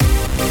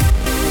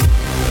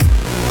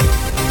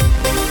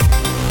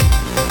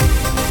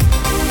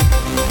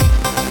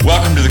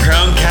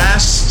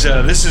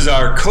This is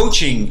our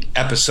coaching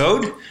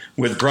episode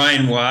with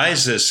Brian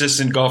Wise,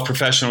 assistant golf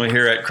professional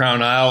here at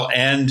Crown Isle,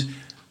 and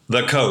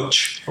the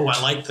coach. Oh,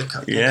 I like the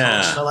coach.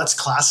 Yeah. No, that's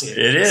classy.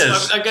 It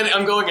is. So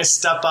I'm going a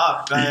step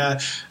up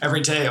every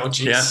day. Oh,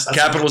 geez. Yeah.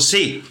 Capital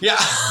C. Yeah.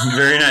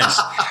 Very nice.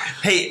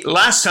 Hey,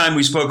 last time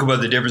we spoke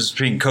about the difference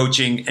between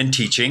coaching and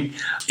teaching.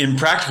 In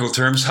practical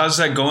terms, how's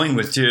that going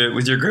with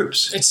your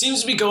groups? It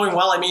seems to be going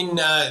well. I mean,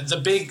 the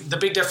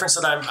big difference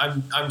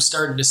that I'm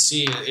starting to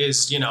see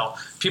is,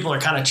 people are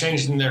kind of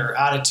changing their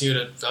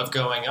attitude of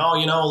going,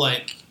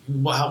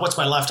 what's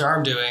my left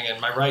arm doing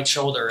and my right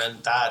shoulder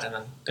and that, and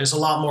there's a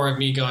lot more of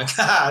me going,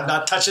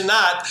 not touching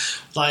that,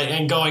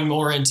 and going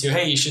more into,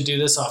 hey, you should do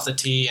this off the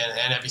tee,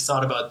 and have you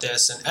thought about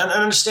this, and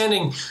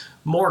understanding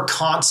more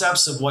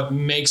concepts of what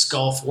makes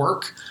golf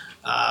work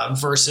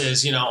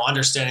versus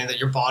understanding that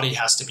your body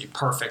has to be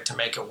perfect to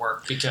make it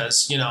work,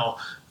 because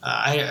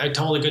I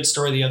told a good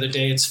story the other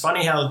day. It's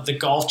funny how the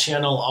Golf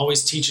Channel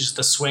always teaches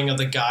the swing of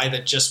the guy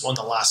that just won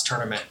the last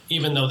tournament,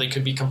 even though they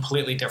could be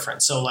completely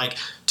different. So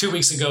 2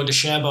 weeks ago,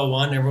 DeChambeau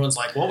won. Everyone's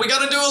like, well, we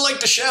got to do it like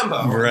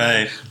DeChambeau.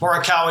 Right.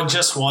 Morikawa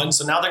just won.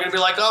 So now they're going to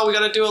be like, oh, we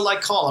got to do it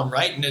like Colin,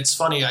 right? And it's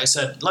funny. I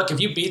said, look, if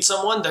you beat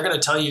someone, they're going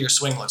to tell you your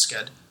swing looks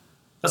good.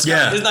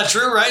 Isn't that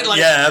true, right?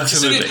 Yeah,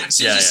 absolutely. As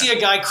soon as you see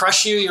a guy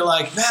crush you, you're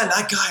like, man,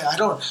 that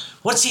guy,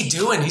 what's he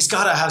doing? He's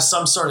got to have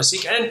some sort of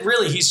secret. And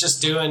really, he's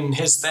just doing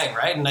his thing,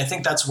 right? And I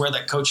think that's where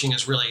that coaching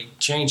has really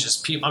changed.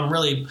 I'm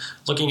really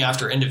looking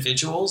after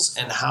individuals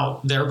and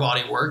how their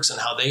body works and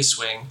how they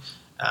swing,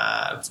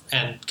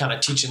 and kind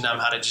of teaching them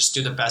how to just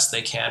do the best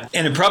they can.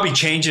 And it probably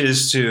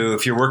changes to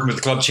if you're working with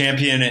the club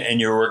champion and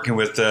you're working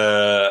with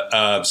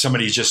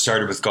somebody who just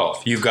started with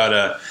golf. You've got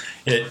to...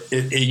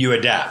 you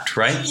adapt,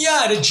 right?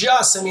 Yeah, it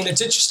adjusts. I mean,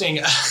 it's interesting.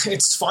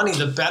 It's funny.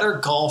 The better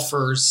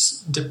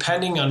golfers,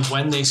 depending on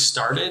when they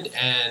started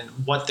and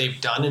what they've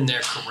done in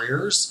their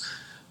careers,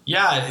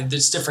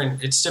 it's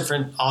different. It's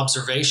different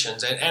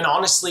observations. And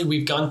honestly,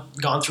 we've gone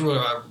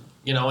through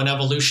an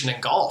evolution in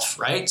golf,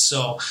 right?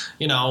 So,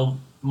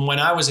 when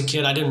I was a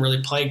kid, I didn't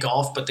really play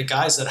golf, but the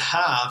guys that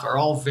have are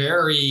all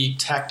very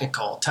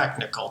technical,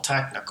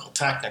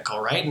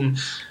 right? And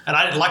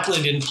I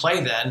luckily didn't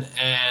play then,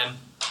 and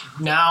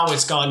now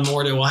it's gone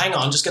more to, well, hang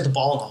on, just get the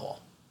ball in the hole.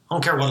 I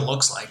don't care what it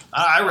looks like.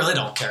 I really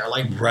don't care.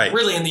 Right.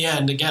 Really, in the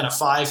end, again, a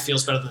 5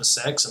 feels better than a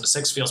 6, and a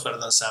 6 feels better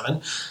than a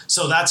 7.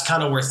 So that's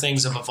kind of where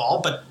things have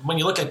evolved. But when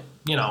you look at,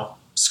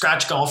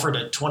 scratch golfer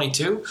to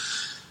 22,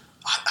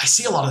 I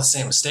see a lot of the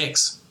same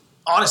mistakes.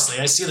 Honestly,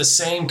 I see the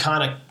same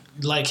kind of,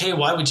 hey,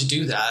 why would you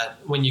do that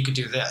when you could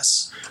do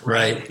this?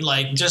 Right.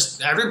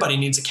 Just everybody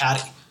needs a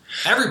caddy.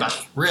 Everybody,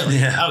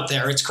 really, out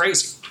there. It's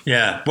crazy.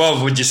 Yeah.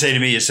 Well, what'd you say to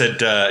me? You said,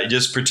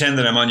 just pretend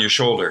that I'm on your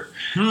shoulder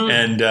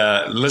and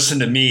listen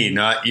to me,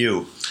 not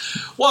you.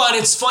 Well, and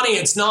it's funny.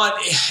 It's not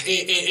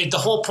the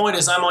whole point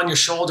is I'm on your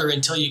shoulder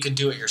until you can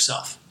do it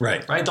yourself.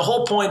 Right. Right. The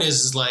whole point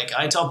is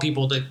I tell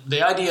people that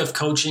the idea of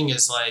coaching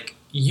is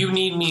you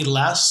need me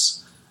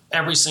less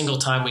every single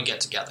time we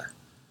get together.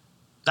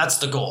 That's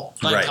the goal.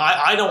 Right.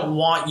 I don't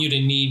want you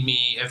to need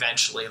me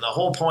eventually. The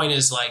whole point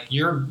is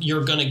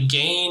you're going to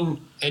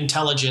gain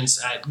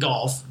intelligence at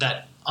golf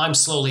that I'm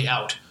slowly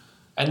out.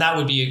 And that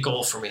would be a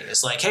goal for me.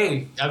 It's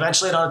hey,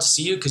 eventually I don't have to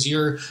see you because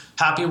you're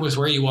happy with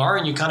where you are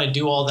and you kind of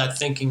do all that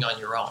thinking on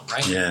your own,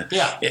 right? Yeah.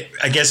 Yeah.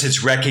 I guess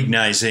it's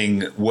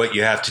recognizing what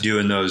you have to do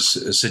in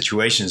those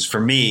situations. For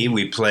me,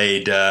 we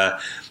played a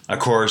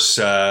course,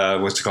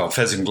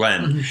 Pheasant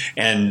Glen. Mm-hmm.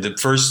 And the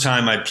first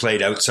time I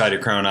played outside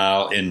of Crown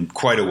Isle in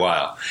quite a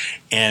while.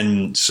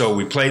 And so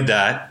we played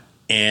that.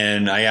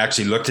 And I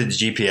actually looked at the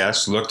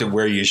GPS, looked at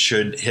where you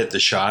should hit the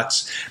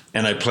shots,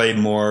 and I played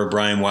more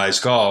Brian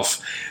Wise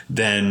golf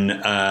than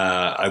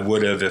I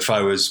would have if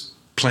I was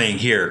playing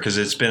here, because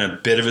it's been a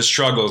bit of a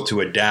struggle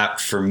to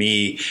adapt for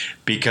me,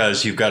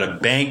 because you've got a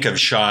bank of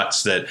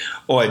shots that,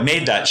 I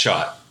made that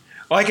shot.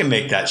 I can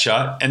make that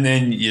shot. And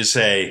then you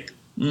say,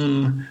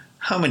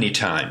 how many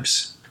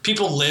times?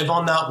 People live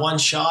on that one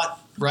shot.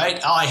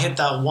 Right? I hit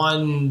that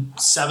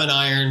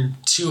 7-iron,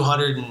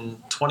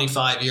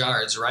 225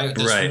 yards, right?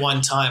 This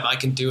one time I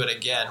can do it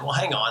again. Well,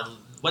 hang on.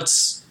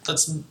 Let's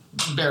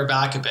bear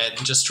back a bit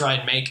and just try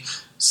and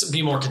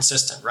be more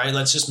consistent, right?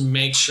 Let's just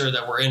make sure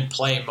that we're in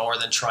play more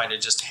than trying to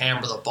just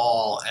hammer the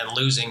ball and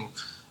losing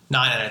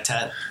 9 out of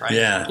 10, right?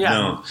 Yeah.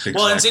 No, exactly.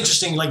 Well, it's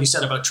interesting, like you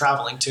said, about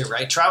traveling too,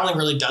 right? Traveling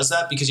really does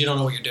that because you don't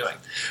know what you're doing,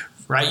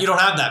 right? You don't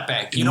have that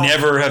bank. You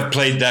never have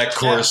played that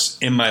course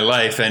in my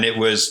life, and it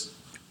was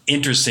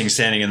interesting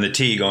standing in the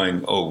tee going,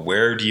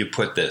 where do you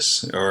put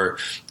this? Or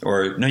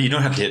no, you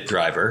don't have to hit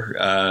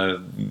driver.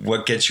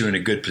 What gets you in a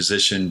good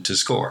position to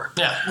score?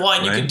 Yeah. Well,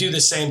 and you can do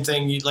the same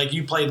thing. You said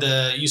you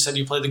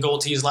played the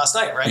gold tees last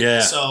night, right?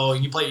 Yeah. So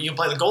you play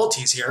the gold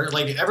tees here.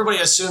 Everybody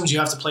assumes you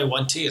have to play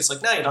one tee. It's no,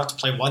 you don't have to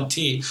play one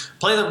tee.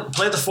 Play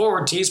the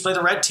forward tees, play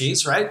the red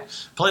tees, right?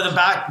 Play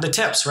the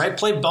tips, right?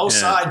 Play both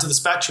sides of the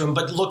spectrum,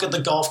 but look at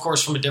the golf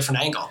course from a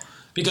different angle.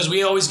 Because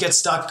we always get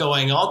stuck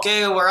going,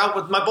 okay, we're out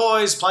with my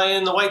boys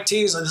playing the white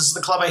tees. This is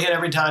the club I hit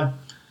every time.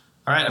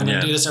 All right, I'm going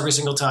to do this every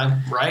single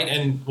time, right?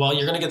 And, well,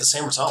 you're going to get the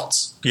same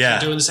results. Yeah.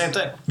 You're doing the same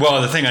thing. Well,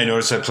 the thing I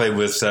noticed, I played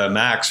with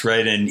Max,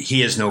 right, and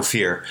he has no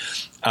fear.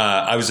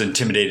 I was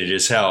intimidated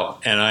as hell,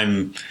 and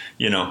I'm,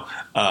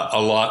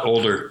 a lot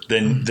older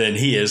than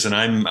he is, and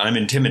I'm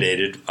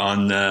intimidated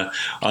on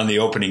the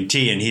opening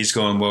tee, and he's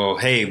going, well,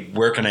 hey,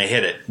 where can I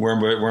hit it?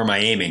 Where am I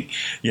aiming?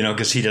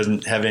 Because he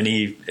doesn't have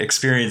any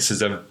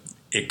experiences of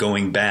it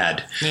going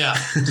bad. Yeah.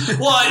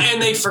 Well,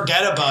 and they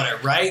forget about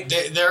it, right?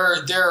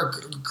 They're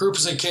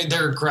groups of kids,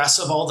 they're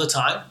aggressive all the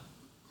time,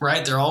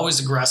 right? They're always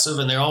aggressive,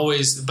 and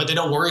but they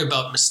don't worry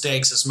about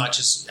mistakes as much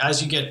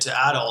as you get to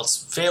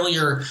adults.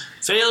 Failure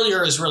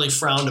is really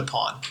frowned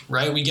upon,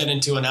 right? We get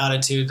into an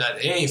attitude that,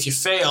 hey, if you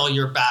fail,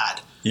 you're bad.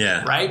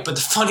 Yeah. Right? But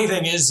the funny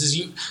thing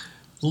is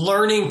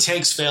learning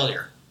takes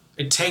failure.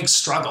 It takes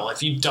struggle.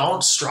 If you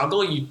don't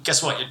struggle,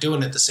 guess what? You're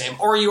doing it the same,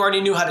 or you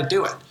already knew how to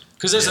do it.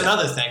 Because there's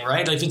another thing,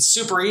 right? Like, if it's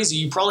super easy,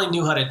 you probably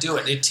knew how to do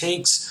it. It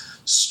takes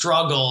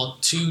struggle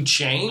to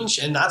change,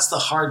 and that's the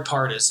hard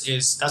part.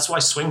 Is that's why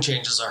swing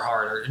changes are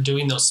hard, or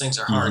doing those things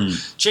are hard.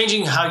 Mm-hmm.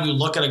 Changing how you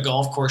look at a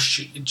golf course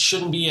it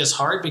shouldn't be as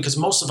hard, because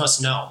most of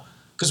us know.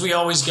 Because we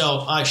always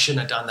go, I shouldn't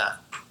have done that.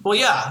 Well,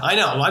 yeah, I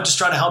know. I'm just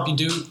trying to help you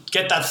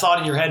get that thought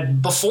in your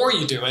head before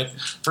you do it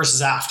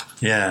versus after.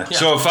 Yeah.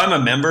 So if I'm a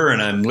member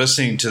and I'm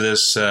listening to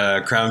this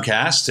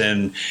Crowncast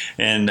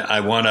and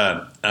I want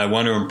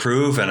to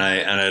improve, and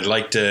I'd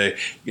like to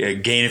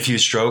gain a few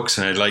strokes,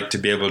 and I'd like to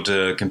be able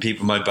to compete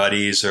with my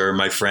buddies or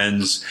my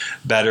friends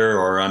better,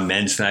 or on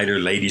men's night or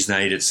ladies'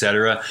 night,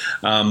 etc.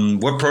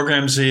 What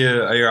programs are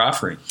you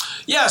offering?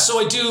 Yeah, so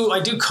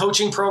I do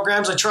coaching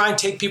programs. I try and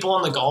take people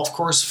on the golf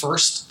course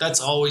first. That's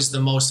always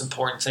the most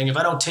important thing. If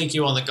I don't take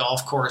you on the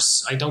golf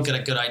course, I don't get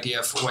a good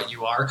idea for what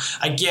you are.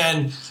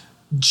 Again,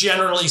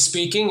 generally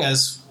speaking,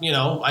 as you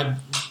know, I've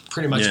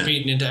pretty much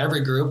beaten into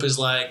every group, is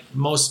like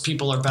most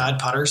people are bad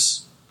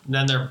putters, and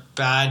then they're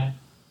bad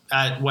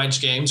at wedge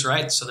games,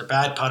 right? So they're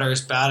bad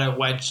putters, bad at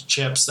wedge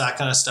chips, that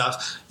kind of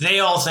stuff. They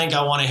all think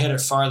I want to hit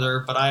it farther,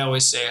 but I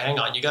always say, hang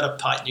on, you got to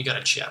putt and you got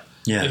to chip.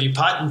 Yeah. If you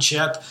putt and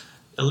chip,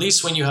 at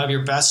least when you have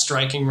your best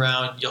striking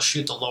round, you'll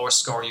shoot the lowest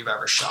score you've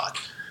ever shot.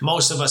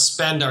 Most of us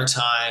spend our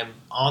time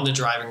on the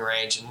driving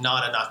range and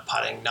not enough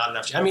putting, not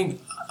enough. I mean,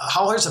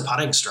 how hard's a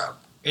putting stroke?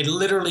 It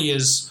literally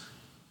is,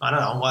 I don't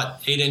know,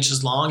 8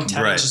 inches long,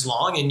 10 inches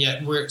long, and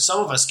yet some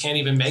of us can't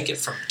even make it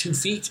from 2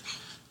 feet.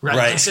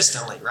 Right,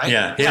 consistently, right?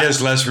 Yeah, it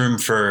has less room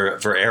for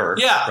error.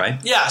 Yeah, right.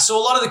 Yeah, so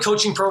a lot of the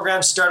coaching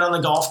programs start on the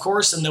golf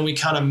course, and then we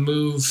kind of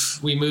move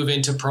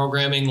into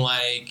programming.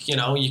 Like,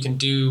 you can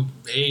do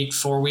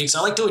 4 weeks.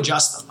 I like to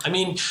adjust them. I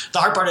mean, the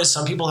hard part is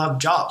some people have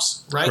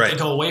jobs, right? They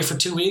go away for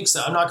 2 weeks.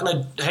 I'm not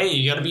going to, hey,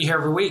 you got to be here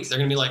every week. They're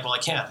going to be like, well, I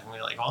can't. I'm going to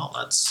be like, well,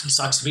 that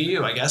sucks to be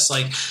you, I guess.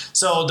 Like,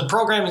 so the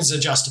program is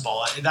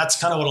adjustable. That's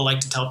kind of what I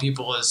like to tell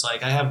people is,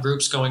 like, I have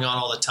groups going on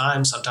all the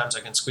time. Sometimes I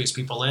can squeeze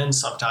people in.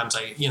 Sometimes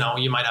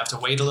you might have to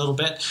wait a little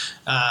bit.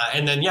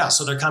 And then,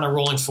 so they're kind of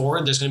rolling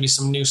forward. There's going to be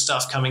some new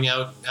stuff coming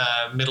out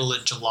middle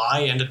of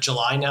July, end of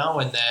July now,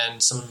 and then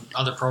some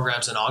other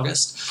programs in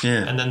August.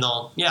 Yeah. And then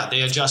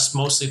they adjust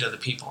mostly to the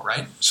people,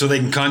 right? So they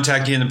can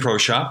contact you in the pro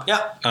shop?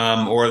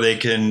 Yeah. Or they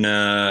can,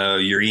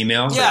 your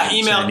email? Yeah,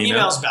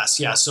 email's best.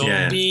 Yeah. So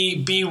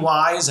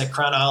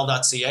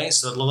bwise@crownisle.ca.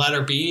 So the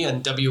letter B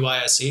and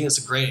WISE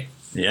is a great.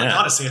 Yeah. Like,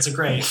 honestly, it's a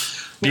great.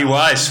 Be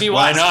wise.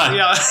 Why not?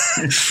 Yeah.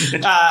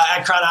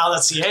 At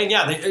crownisle.ca.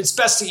 And it's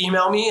best to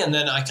email me, and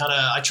then I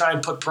try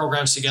and put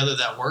programs together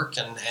that work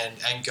and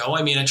go.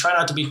 I mean, I try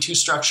not to be too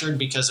structured,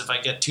 because if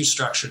I get too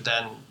structured,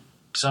 then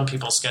some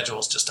people's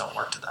schedules just don't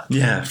work to that.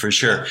 Yeah, for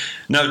sure.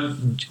 Now,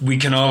 we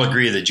can all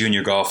agree that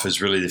junior golf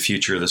is really the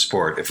future of the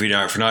sport. If we're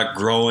not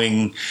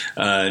growing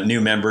new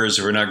members,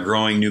 if we're not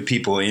growing new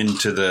people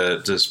into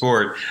the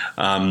sport,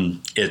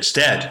 it's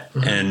dead.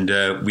 Mm-hmm. And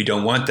we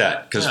don't want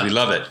that, because we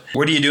love it.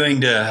 What are you doing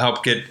to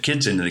help get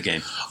kids into the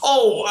game?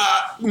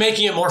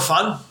 Making it more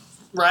fun,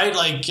 right?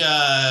 Like,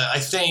 I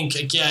think,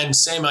 again,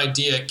 same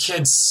idea.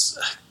 Kids...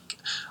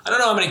 I don't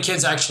know how many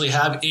kids actually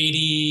have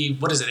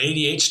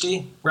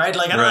ADHD, right?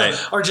 Like, I don't know,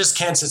 or just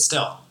can't sit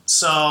still.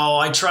 So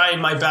I try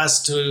my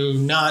best to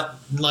not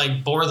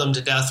bore them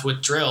to death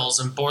with drills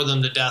and bore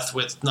them to death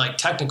with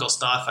technical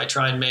stuff. I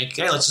try and make,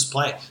 hey, let's just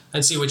play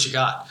and see what you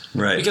got.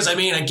 Right. Because I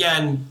mean,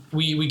 again,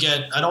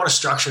 I don't want to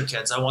structure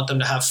kids. I want them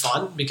to have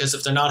fun, because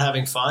if they're not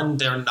having fun,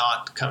 they're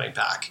not coming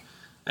back.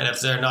 And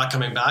if they're not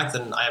coming back,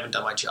 then I haven't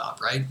done my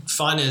job, right?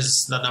 Fun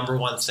is the number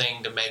one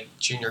thing to make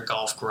junior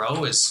golf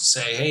grow, is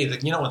say, hey,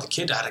 you know what, the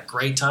kid had a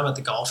great time at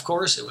the golf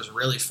course. It was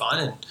really fun.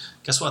 And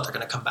guess what? They're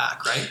going to come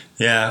back, right?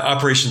 Yeah.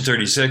 Operation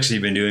 36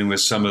 you've been doing with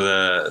some of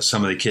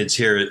the kids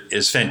here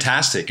is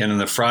fantastic. And on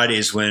the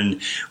Fridays when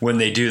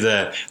they do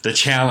the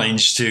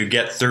challenge to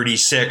get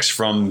 36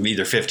 from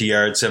either 50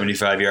 yards,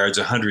 75 yards,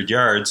 100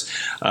 yards,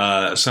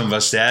 some of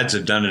us dads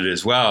have done it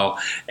as well.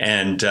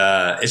 And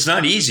it's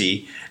not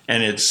easy.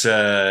 And it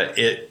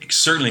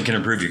certainly can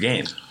improve your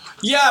game.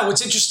 Yeah,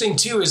 what's interesting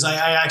too is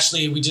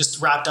we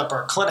just wrapped up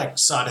our clinic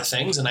side of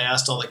things, and I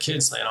asked all the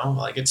kids,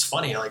 it's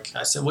funny. Like,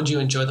 I said, what'd you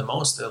enjoy the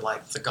most? They're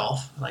like, the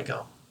golf. And I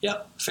go,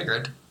 Yep,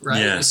 figured,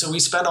 right? Yeah. So we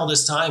spend all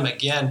this time,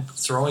 again,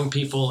 throwing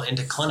people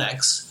into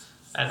clinics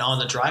and on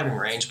the driving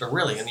range, but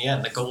really, in the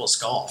end, the goal is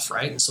golf,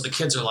 right? And so the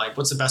kids are like,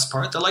 what's the best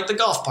part? They're like, the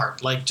golf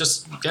part. Like,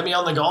 just get me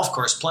on the golf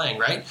course playing,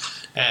 right?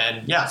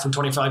 And yeah, from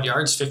 25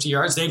 yards, 50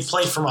 yards. They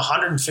played from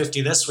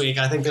 150 this week.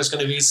 I think there's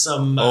going to be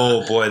some...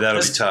 oh, boy,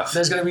 that'll be tough.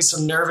 There's going to be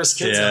some nervous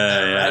kids out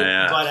there,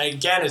 right? But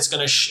again, it's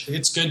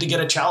it's good to get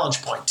a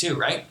challenge point too,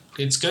 right?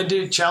 It's good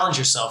to challenge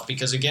yourself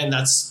because, again,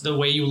 that's the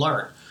way you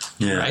learn.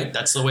 Yeah. Right?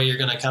 That's the way you're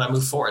going to kind of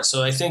move forward.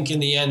 So I think in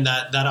the end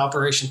that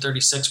Operation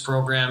 36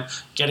 program,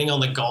 getting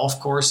on the golf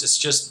course, is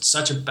just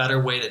such a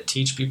better way to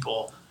teach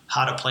people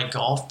how to play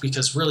golf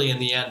because really in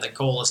the end the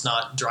goal is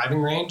not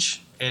driving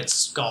range,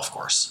 it's golf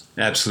course.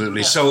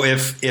 Absolutely. Yeah. So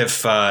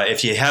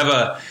if you have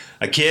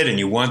a kid and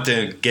you want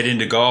to get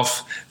into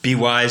golf, be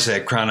wise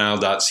at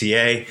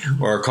crownisle.ca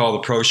or call the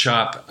pro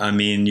shop. I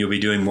mean, you'll be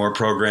doing more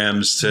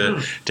programs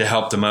to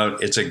help them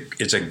out. It's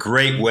a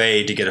great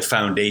way to get a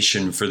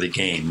foundation for the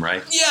game,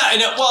 right? Yeah, I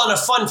know. Well, and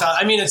a fun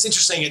I mean, it's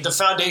interesting. The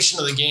foundation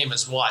of the game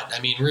is what? I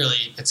mean,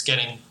 really, it's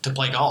getting to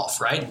play golf,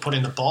 right? And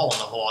putting the ball in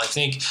the hole. I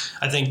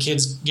think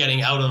kids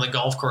getting out on the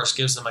golf course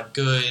gives them a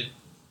good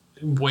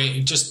way,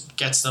 it just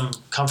gets them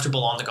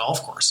comfortable on the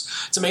golf course.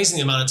 It's amazing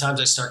the amount of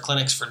times I start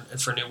clinics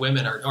for new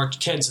women or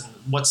kids, and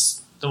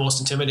what's the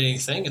most intimidating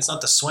thing? It's not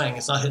the swing,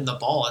 it's not hitting the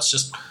ball, it's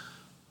just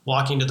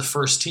walking to the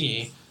first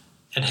tee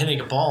and hitting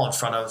a ball in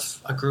front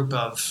of a group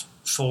of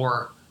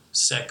 4,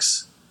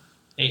 6,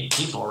 8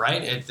 people,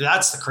 right?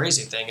 That's the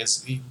crazy thing.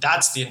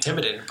 That's the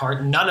intimidating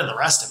part. None of the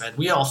rest of it.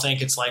 We all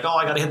think it's like, oh,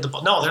 I got to hit the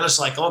ball. No, they're just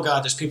like, oh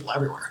God, there's people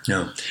everywhere.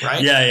 No,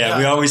 right? Yeah.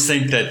 We always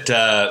think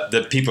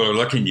that people are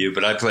looking at you.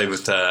 But I played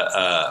with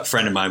a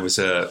friend of mine was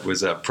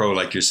a pro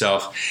like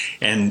yourself,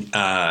 and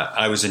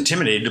I was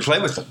intimidated to play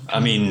with them.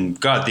 I mean,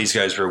 God, these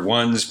guys were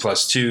 1s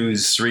plus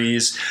 2s,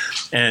 3s,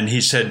 and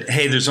he said,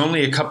 hey, there's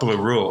only a couple of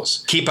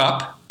rules. Keep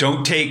up.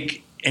 Don't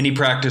take any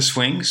practice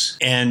swings,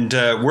 and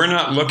we're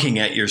not looking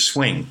at your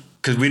swing.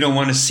 Because we don't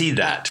want to see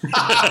that.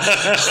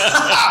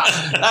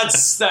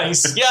 That's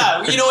nice.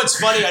 Yeah, you know what's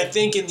funny? I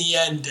think in the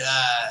end,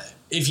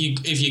 if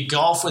you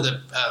golf with a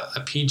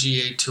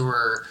PGA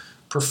Tour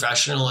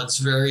professional, it's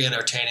very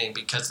entertaining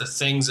because the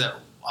things that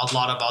a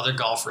lot of other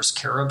golfers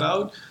care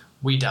about,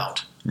 we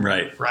don't.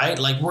 Right. Right.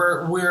 Like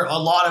we're a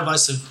lot of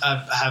us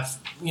have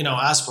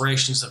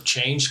aspirations have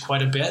changed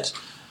quite a bit.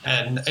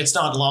 And it's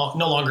no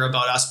longer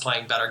about us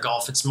playing better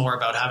golf. It's more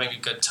about having a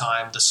good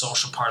time, the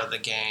social part of the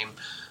game.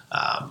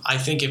 I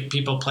think if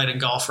people played a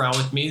golf round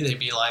with me, they'd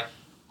be like,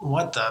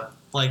 what the?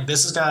 Like,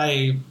 this is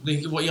guy,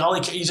 he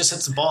just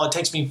hits the ball. It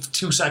takes me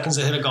 2 seconds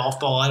to hit a golf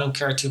ball. I don't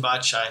care too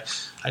much.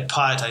 I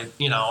putt.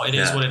 It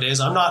is what it is.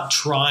 I'm not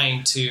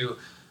trying to,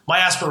 my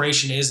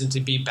aspiration isn't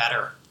to be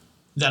better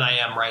than I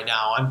am right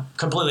now. I'm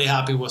completely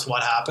happy with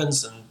what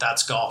happens, and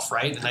that's golf,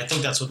 right? And I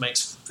think that's what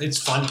makes it's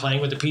fun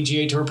playing with the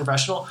PGA Tour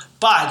professional.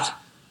 But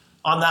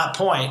on that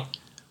point,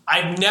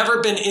 I've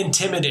never been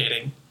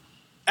intimidating,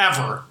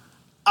 ever,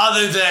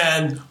 other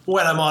than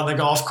when I'm on the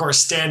golf course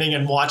standing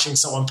and watching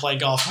someone play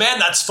golf. Man,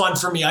 that's fun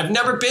for me. I've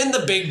never been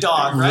the big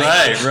dog,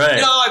 right? Right.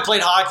 I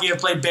played hockey, I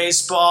played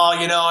baseball,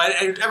 and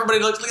everybody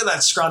look at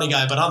that scrawny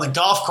guy. But on the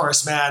golf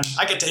course, man,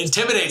 I get to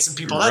intimidate some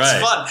people. That's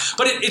fun.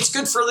 But it's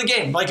good for the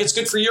game. Like, it's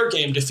good for your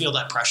game to feel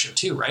that pressure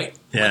too, right?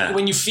 Yeah. Like,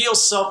 when you feel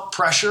some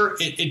pressure,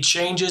 it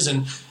changes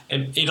and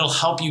it'll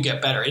help you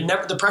get better.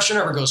 The pressure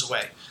never goes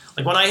away.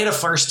 Like, when I hit a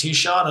first tee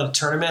shot at a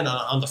tournament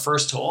on the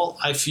first hole,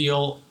 I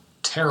feel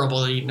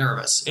terribly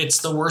nervous. It's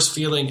the worst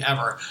feeling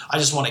ever. I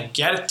just want to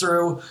get it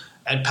through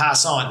and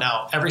pass on.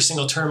 Now, every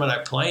single tournament I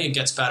play, it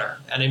gets better.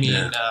 And I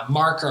mean,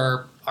 Mark,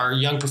 our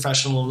young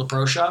professional in the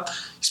pro shop,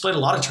 he's played a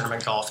lot of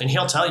tournament golf, and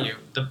he'll tell you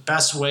the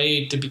best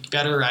way to be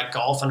better at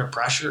golf under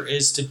pressure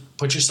is to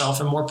put yourself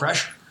in more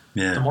pressure.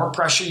 Yeah. The more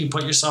pressure you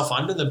put yourself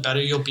under, the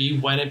better you'll be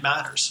when it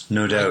matters.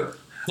 No doubt.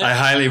 Yeah. I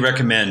highly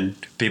recommend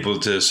people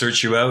to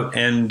search you out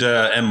and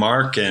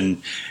Mark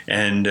and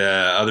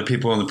other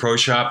people in the pro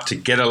shop to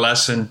get a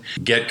lesson,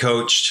 get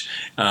coached.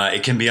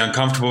 It can be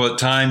uncomfortable at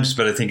times,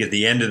 but I think at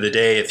the end of the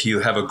day, if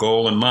you have a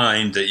goal in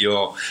mind, that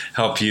you'll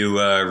help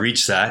you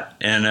reach that.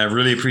 And I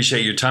really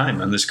appreciate your time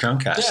on this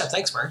Crowncast. Yeah,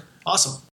 thanks, Mark. Awesome.